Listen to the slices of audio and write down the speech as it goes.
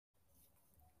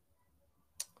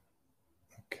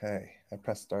Okay, I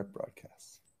pressed start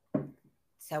broadcast.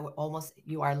 So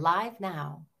you are live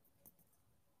now.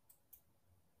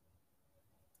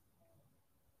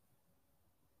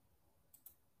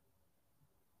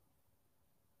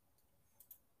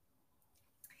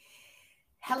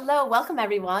 Hello, welcome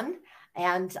everyone.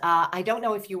 And I don't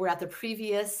know if you were at the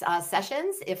previous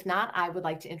sessions. If not, I would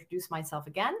like to introduce myself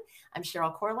again. I'm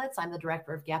Cheryl Corlitz. I'm the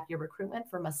Director of Gap Year Recruitment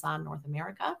for Masa North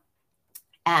America.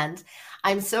 And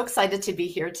I'm so excited to be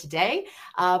here today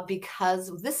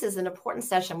because this is an important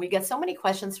session. We get so many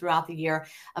questions throughout the year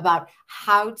about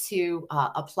how to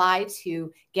apply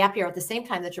to gap year at the same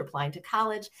time that you're applying to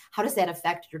college. How does that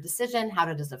affect your decision? How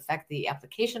does it affect the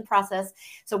application process?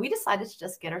 So we decided to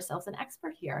just get ourselves an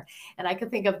expert here. And I could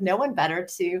think of no one better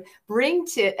to bring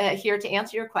to here to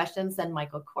answer your questions than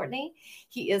Michael Courtney.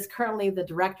 He is currently the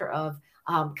Director of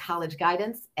college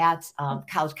guidance at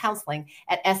college counseling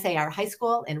at SAR High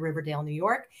School in Riverdale, New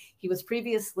York. He was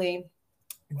previously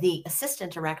the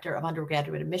assistant director of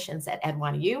undergraduate admissions at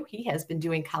NYU. He has been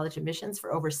doing college admissions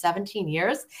for over 17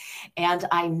 years. And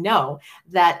I know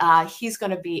that he's going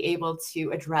to be able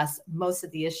to address most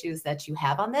of the issues that you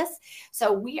have on this.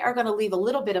 So we are going to leave a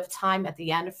little bit of time at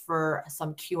the end for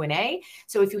some Q&A.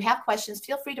 So if you have questions,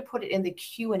 feel free to put it in the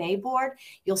Q&A board.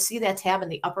 You'll see that tab in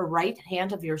the upper right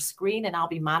hand of your screen, and I'll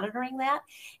be monitoring that.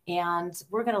 And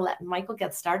we're going to let Michael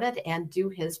get started and do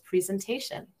his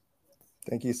presentation.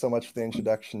 Thank you so much for the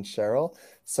introduction, Cheryl.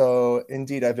 So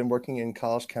indeed, I've been working in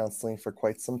college counseling for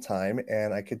quite some time,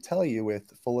 and I could tell you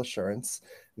with full assurance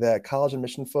that college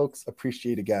admission folks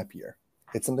appreciate a gap year.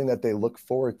 It's something that they look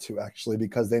forward to, actually,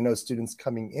 because they know students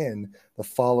coming in the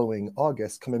following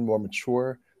August come in more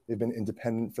mature. They've been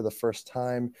independent for the first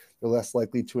time. They're less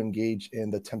likely to engage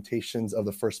in the temptations of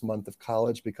the first month of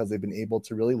college because they've been able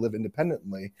to really live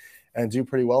independently and do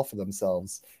pretty well for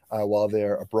themselves while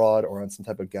they're abroad or on some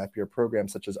type of gap year program,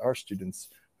 such as our students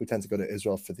who tend to go to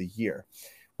Israel for the year.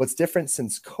 What's different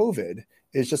since COVID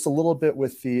is just a little bit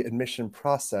with the admission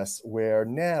process, where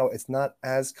now it's not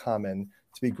as common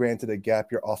to be granted a gap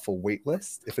year off a wait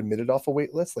list, if admitted off a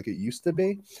wait list like it used to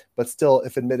be. But still,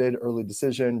 if admitted, early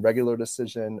decision, regular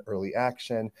decision, early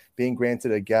action, being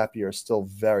granted a gap year is still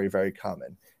very, very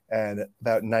common. And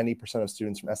about 90% of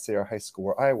students from SAR High School,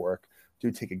 where I work,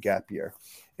 do take a gap year.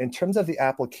 In terms of the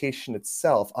application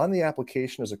itself, on the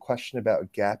application there's a question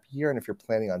about gap year, and if you're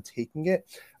planning on taking it,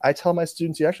 I tell my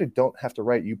students you actually don't have to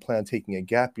write you plan on taking a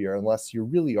gap year unless you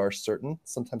really are certain.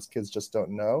 Sometimes kids just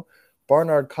don't know.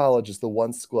 Barnard College is the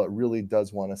one school that really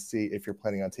does want to see if you're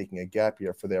planning on taking a gap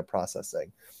year for their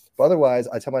processing. But otherwise,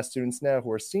 I tell my students now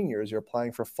who are seniors, you're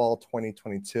applying for fall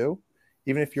 2022,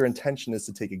 even if your intention is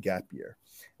to take a gap year.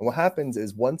 And what happens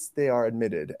is once they are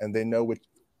admitted and they know with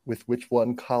which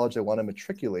one college they want to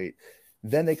matriculate,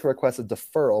 then they can request a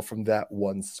deferral from that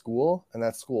one school, and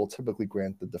that school will typically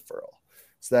grant the deferral.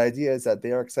 So the idea is that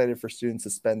they are excited for students to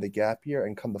spend the gap year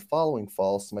and come the following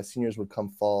fall. So my seniors would come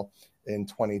fall in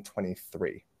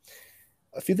 2023.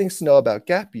 A few things to know about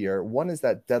gap year. One is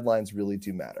that deadlines really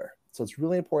do matter. So it's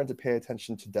really important to pay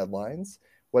attention to deadlines,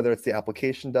 whether it's the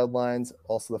application deadlines,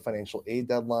 also the financial aid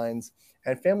deadlines.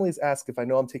 And families ask, if I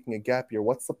know I'm taking a gap year,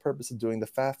 what's the purpose of doing the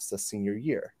FAFSA senior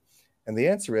year? And the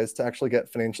answer is to actually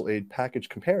get financial aid package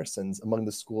comparisons among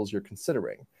the schools you're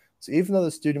considering. So even though the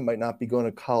student might not be going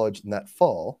to college in that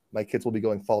fall, my kids will be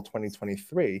going fall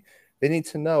 2023, they need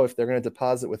to know if they're going to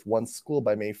deposit with one school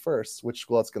by May 1st, which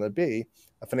school that's going to be.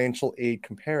 A financial aid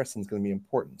comparison is going to be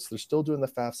important. So they're still doing the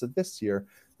FAFSA this year,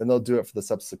 then they'll do it for the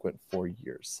subsequent 4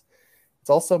 years. It's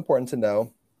also important to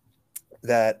know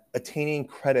that attaining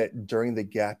credit during the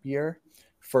gap year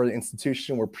for an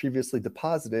institution where previously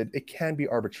deposited, it can be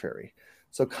arbitrary.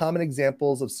 So common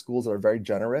examples of schools that are very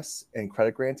generous in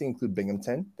credit granting include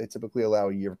Binghamton. They typically allow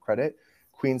a year of credit.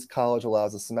 Queens College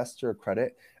allows a semester of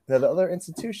credit. And then the other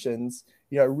institutions,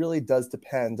 it really does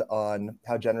depend on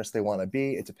how generous they want to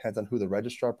be. It depends on who the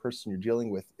registrar person you're dealing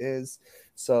with is.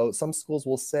 So some schools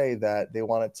will say that they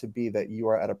want it to be that you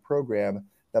are at a program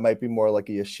that might be more like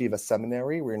a yeshiva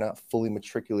seminary where you're not fully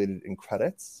matriculated in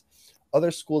credits.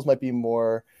 Other schools might be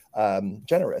more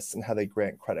generous in how they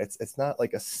grant credits. It's not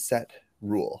like a set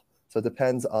rule. So it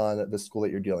depends on the school that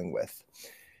you're dealing with.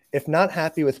 If not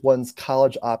happy with one's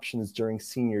college options during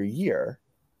senior year,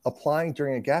 applying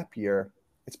during a gap year,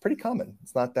 it's pretty common.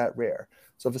 It's not that rare.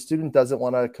 So if a student doesn't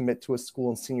want to commit to a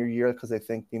school in senior year because they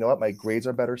think, you know what, my grades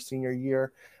are better senior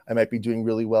year, I might be doing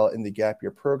really well in the gap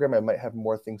year program, I might have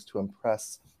more things to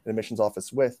impress an admissions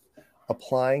office with,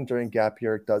 applying during gap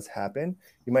year does happen.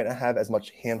 You might not have as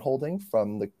much hand-holding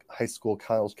from the high school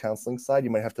college counseling side. You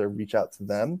might have to reach out to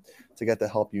them to get the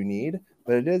help you need,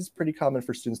 but it is pretty common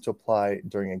for students to apply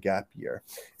during a gap year.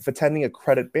 If attending a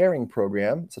credit-bearing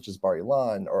program, such as Bar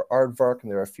Ilan or Aardvark,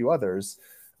 and there are a few others,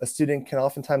 a student can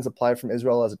oftentimes apply from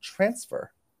Israel as a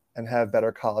transfer and have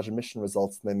better college admission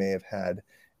results than they may have had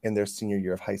in their senior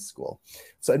year of high school.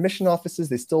 So admission offices,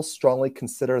 they still strongly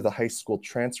consider the high school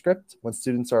transcript when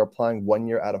students are applying 1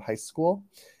 year out of high school,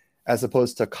 as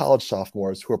opposed to college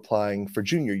sophomores who are applying for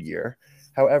junior year.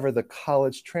 However, the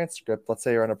college transcript, let's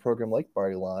say you're on a program like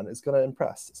Bar Ilan, is going to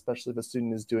impress, especially if a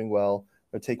student is doing well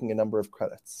or taking a number of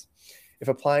credits. If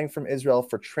applying from Israel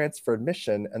for transfer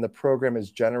admission and the program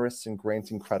is generous in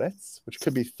granting credits, which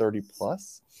could be 30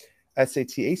 plus,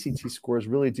 SAT, ACT scores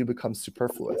really do become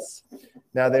superfluous.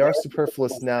 Now, they are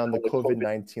superfluous now in the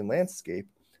COVID-19 landscape.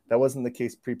 That wasn't the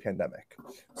case pre-pandemic.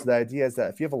 So the idea is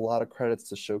that if you have a lot of credits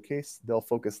to showcase, they'll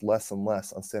focus less and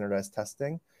less on standardized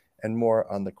testing and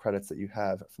more on the credits that you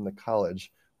have from the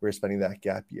college where you're spending that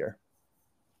gap year.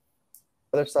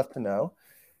 Other stuff to know.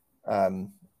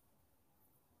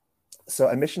 So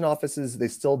admission offices, they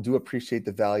still do appreciate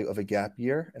the value of a gap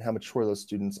year and how mature those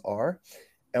students are.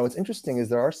 And what's interesting is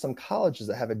there are some colleges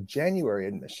that have a January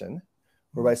admission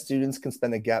whereby students can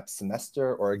spend a gap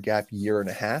semester or a gap year and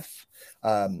a half.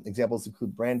 Examples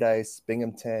include Brandeis,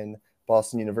 Binghamton,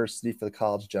 Boston University for the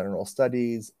College of General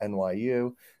Studies,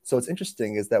 NYU. So what's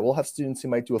interesting is that we'll have students who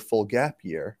might do a full gap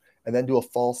year and then do a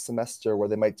fall semester where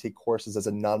they might take courses as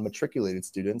a non-matriculated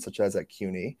student, such as at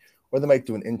CUNY, or they might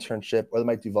do an internship, or they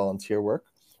might do volunteer work,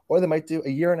 or they might do a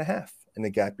year and a half in a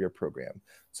gap year program.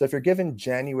 So if you're given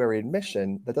January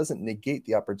admission, that doesn't negate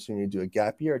the opportunity to do a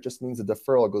gap year. It just means the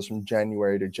deferral goes from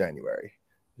January to January.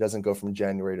 It doesn't go from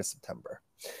January to September.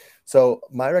 So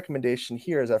my recommendation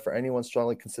here is that for anyone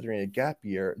strongly considering a gap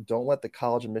year, don't let the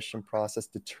college admission process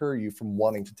deter you from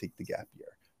wanting to take the gap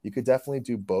year. You could definitely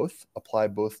do both, apply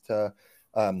both to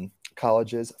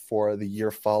colleges for the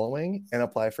year following and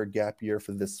apply for gap year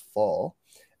for this fall.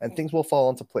 And things will fall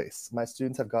into place. My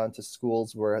students have gone to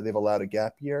schools where they've allowed a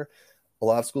gap year. A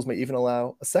lot of schools might even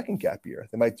allow a second gap year.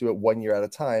 They might do it 1 year at a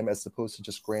time as opposed to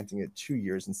just granting it 2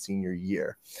 years in senior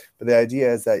year. But the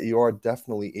idea is that you are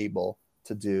definitely able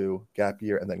to do gap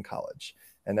year and then college.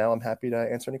 And now I'm happy to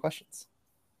answer any questions.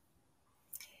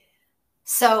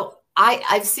 So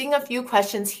I've seen a few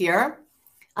questions here.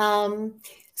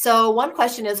 So one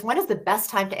question is, when is the best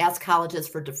time to ask colleges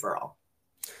for deferral?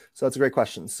 So that's a great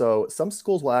question. So some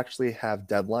schools will actually have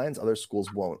deadlines, other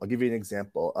schools won't. I'll give you an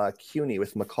example. CUNY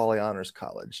with Macaulay Honors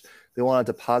College, they want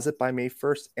a deposit by May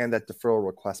 1st and that deferral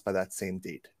request by that same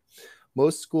date.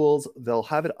 Most schools, they'll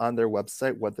have it on their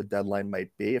website what the deadline might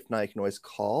be. If not, you can always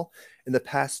call. In the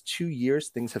past 2 years,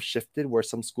 things have shifted where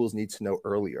some schools need to know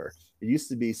earlier. It used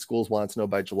to be schools wanted to know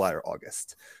by July or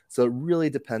August. So it really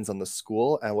depends on the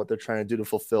school and what they're trying to do to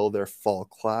fulfill their fall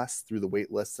class through the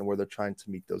wait lists and where they're trying to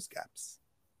meet those gaps.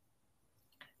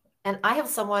 And I have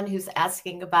someone who's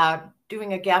asking about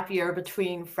doing a gap year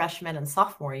between freshman and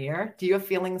sophomore year. Do you have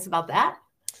feelings about that?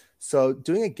 So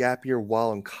doing a gap year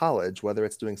while in college, whether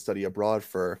it's doing study abroad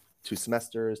for 2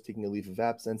 semesters, taking a leave of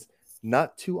absence,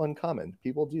 not too uncommon.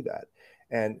 People do that.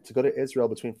 And to go to Israel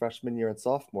between freshman year and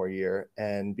sophomore year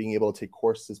and being able to take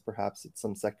courses perhaps at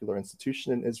some secular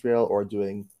institution in Israel or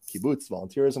doing kibbutz,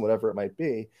 volunteerism, whatever it might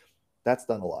be, that's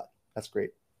done a lot. That's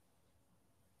great.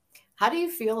 How do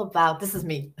you feel about, this is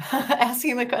me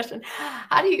asking the question,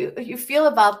 how do you feel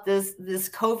about this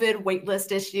COVID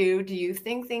waitlist issue? Do you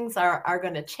think things are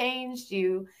going to change?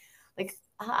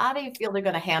 How do you feel they're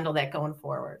going to handle that going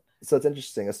forward? So it's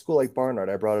interesting. A school like Barnard,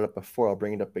 I brought it up before, I'll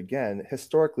bring it up again.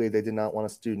 Historically, they did not want a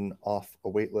student off a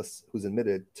waitlist who's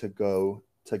admitted to go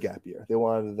to gap year. They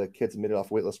wanted the kids admitted off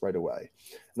waitlist right away.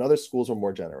 And other schools were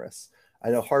more generous. I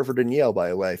know Harvard and Yale, by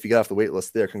the way, if you get off the wait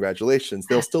list there, congratulations,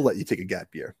 they'll still let you take a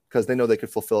gap year because they know they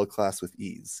could fulfill a class with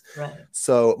ease. Right.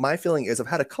 So my feeling is I've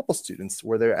had a couple students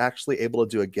where they're actually able to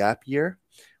do a gap year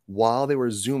while they were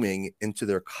Zooming into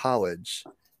their college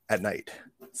at night.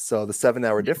 So the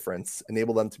 7-hour difference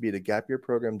enabled them to be at a gap year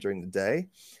program during the day.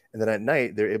 And then at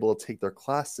night, they're able to take their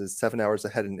classes 7 hours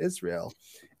ahead in Israel.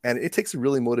 And it takes a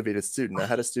really motivated student. I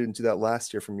had a student do that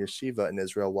last year from Yeshiva in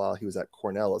Israel while he was at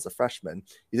Cornell as a freshman.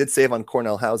 He did save on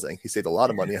Cornell housing. He saved a lot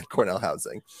of money on Cornell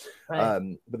housing.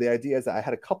 Right. But the idea is that I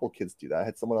had a couple kids do that. I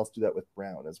had someone else do that with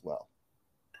Brown as well.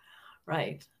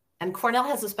 Right. And Cornell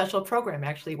has a special program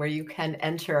actually where you can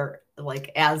enter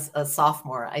like as a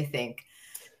sophomore, I think.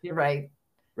 You're right.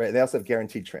 Right. They also have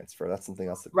guaranteed transfer. That's something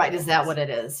else. Right. Is that what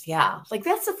it is? Yeah. Like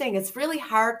that's the thing. It's really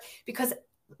hard because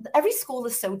every school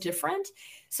is so different.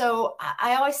 So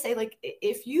I always say, like,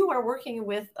 if you are working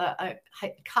with a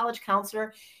college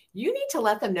counselor, you need to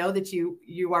let them know that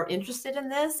you are interested in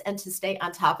this and to stay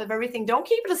on top of everything. Don't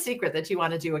keep it a secret that you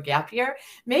want to do a gap year.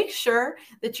 Make sure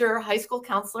that your high school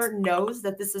counselor knows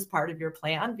that this is part of your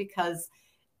plan, because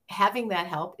having that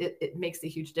help, it makes a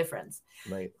huge difference.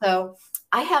 Right. So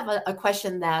I have a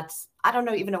question that I don't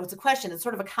know even know it's a question. It's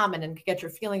sort of a comment and get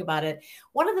your feeling about it.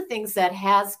 One of the things that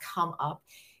has come up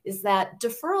is that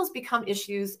deferrals become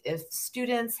issues if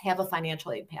students have a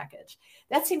financial aid package.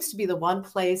 That seems to be the one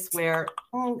place where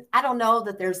I don't know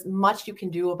that there's much you can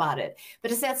do about it.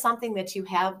 But is that something that you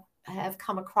have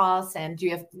come across, and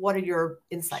what are your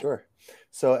insights? Sure.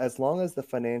 So as long as the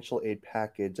financial aid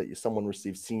package that someone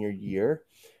receives senior year,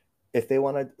 if they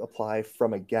want to apply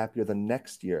from a gap year the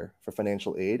next year for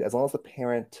financial aid, as long as the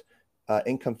parent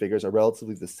income figures are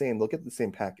relatively the same, they'll get the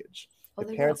same package. Oh,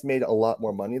 If parents made a lot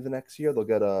more money the next year, they'll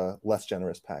get a less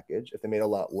generous package. If they made a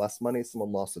lot less money,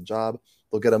 someone lost a job,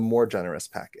 they'll get a more generous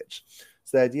package.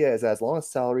 So the idea is that as long as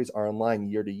salaries are in line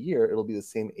year to year, it'll be the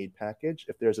same aid package.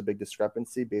 If there's a big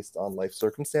discrepancy based on life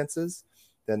circumstances,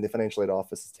 then the financial aid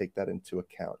offices take that into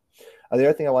account. The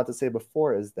other thing I want to say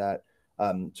before is that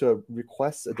to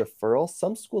request a deferral,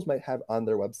 some schools might have on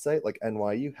their website, like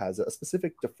NYU has a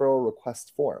specific deferral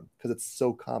request form because it's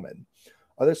so common.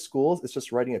 Other schools, it's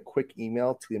just writing a quick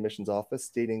email to the admissions office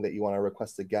stating that you want to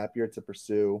request a gap year to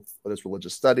pursue whether it's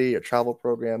religious study or travel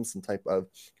programs, some type of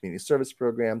community service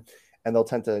program, and they'll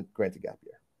tend to grant a gap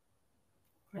year.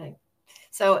 Right.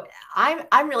 So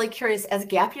I'm really curious as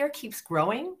gap year keeps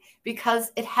growing,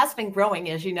 because it has been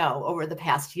growing, as you know, over the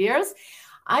past years.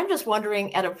 I'm just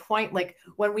wondering, at a point like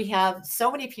when we have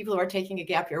so many people who are taking a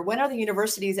gap year, when are the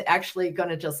universities actually going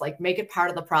to just like make it part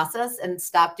of the process and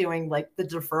stop doing like the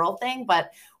deferral thing?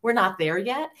 But we're not there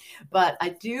yet. But I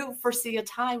do foresee a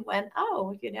time when,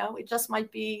 it just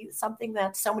might be something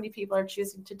that so many people are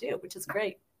choosing to do, which is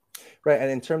great. Right. And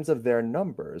in terms of their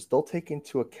numbers, they'll take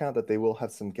into account that they will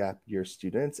have some gap year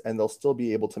students, and they'll still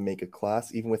be able to make a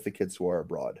class even with the kids who are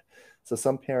abroad. So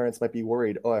some parents might be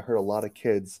worried, oh, I heard a lot of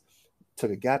kids took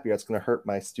a gap year, it's going to hurt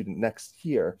my student next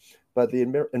year. But the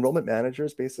enrollment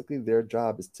managers, basically their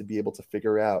job is to be able to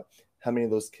figure out how many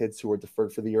of those kids who are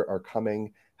deferred for the year are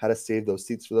coming, how to save those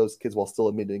seats for those kids while still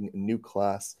admitting a new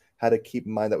class, how to keep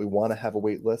in mind that we want to have a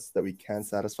wait list, that we can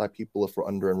satisfy people if we're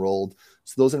under enrolled.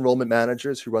 So those enrollment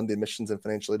managers who run the admissions and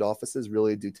financial aid offices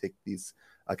really do take these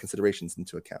considerations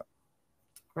into account.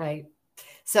 Right.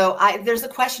 So there's a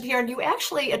question here, and you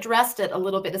actually addressed it a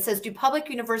little bit. It says, do public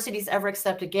universities ever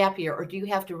accept a gap year, or do you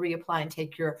have to reapply and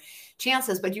take your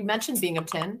chances? But you mentioned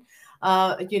Binghamton,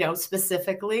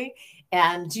 specifically.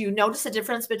 And do you notice a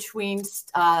difference between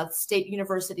state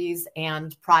universities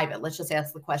and private? Let's just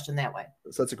ask the question that way.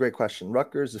 So that's a great question.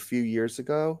 Rutgers, a few years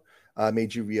ago,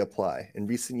 made you reapply. In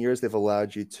recent years, they've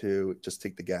allowed you to just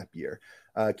take the gap year.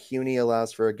 CUNY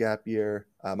allows for a gap year.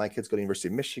 My kids go to University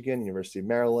of Michigan, University of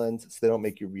Maryland, so they don't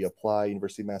make you reapply.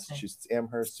 University of Massachusetts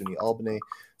Amherst, SUNY Albany.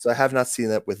 So I have not seen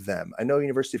that with them. I know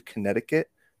University of Connecticut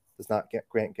does not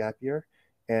grant gap year.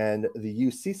 And the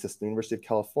UC system, University of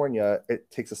California,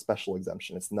 it takes a special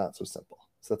exemption. It's not so simple.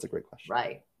 So that's a great question.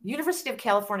 Right. University of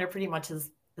California pretty much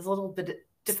is a little bit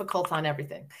difficult on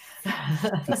everything.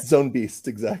 It's its own beast,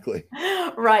 exactly.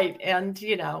 Right. And,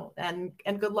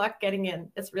 and good luck getting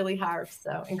in. It's really hard.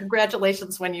 So, and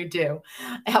congratulations when you do.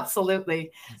 Absolutely.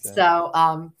 Exactly. So,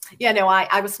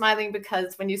 I was smiling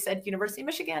because when you said University of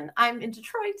Michigan, I'm in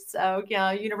Detroit. So,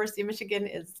 University of Michigan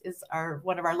is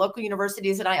one of our local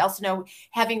universities. And I also know,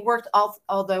 having worked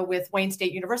although with Wayne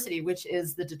State University, which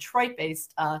is the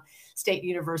Detroit-based state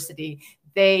university,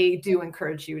 they do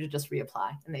encourage you to just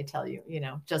reapply, and they tell you,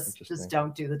 just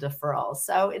don't do the deferral.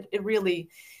 So it really,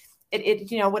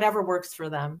 whatever works for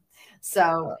them.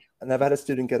 So, and I've had a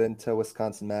student get into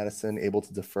Wisconsin-Madison, able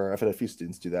to defer. I've had a few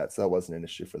students do that. So that wasn't an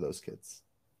issue for those kids.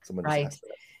 Right.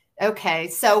 Okay.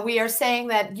 So we are saying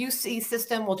that UC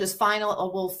system will just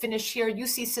we'll finish here.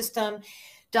 UC system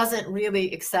doesn't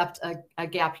really accept a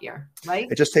gap year, right?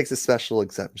 It just takes a special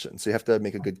exemption. So you have to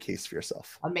make a good case for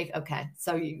yourself. Okay.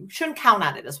 So you shouldn't count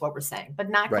on it is what we're saying, but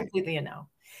not completely a no.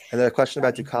 And then a question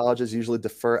about, do colleges usually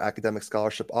defer academic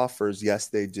scholarship offers? Yes,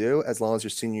 they do, as long as your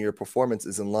senior year performance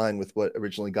is in line with what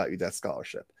originally got you that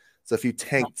scholarship. So if you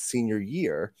tanked senior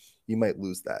year, you might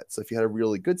lose that. So if you had a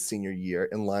really good senior year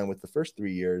in line with the first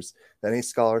 3 years, then any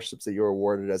scholarships that you're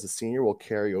awarded as a senior will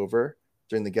carry over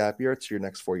during the gap year to your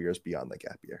next 4 years beyond the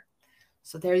gap year.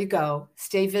 So there you go.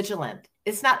 Stay vigilant.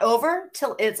 It's not over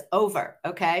till it's over.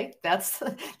 Okay. That's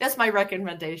my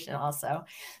recommendation also.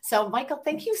 So Michael,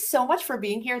 thank you so much for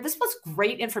being here. This was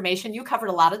great information. You covered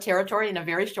a lot of territory in a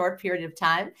very short period of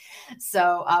time.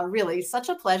 So really such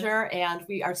a pleasure. And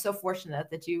we are so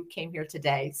fortunate that you came here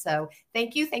today. So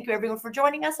thank you. Thank you everyone for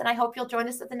joining us. And I hope you'll join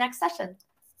us at the next session.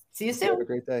 See you soon. Have a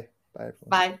great day. Bye, everyone.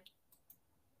 Bye.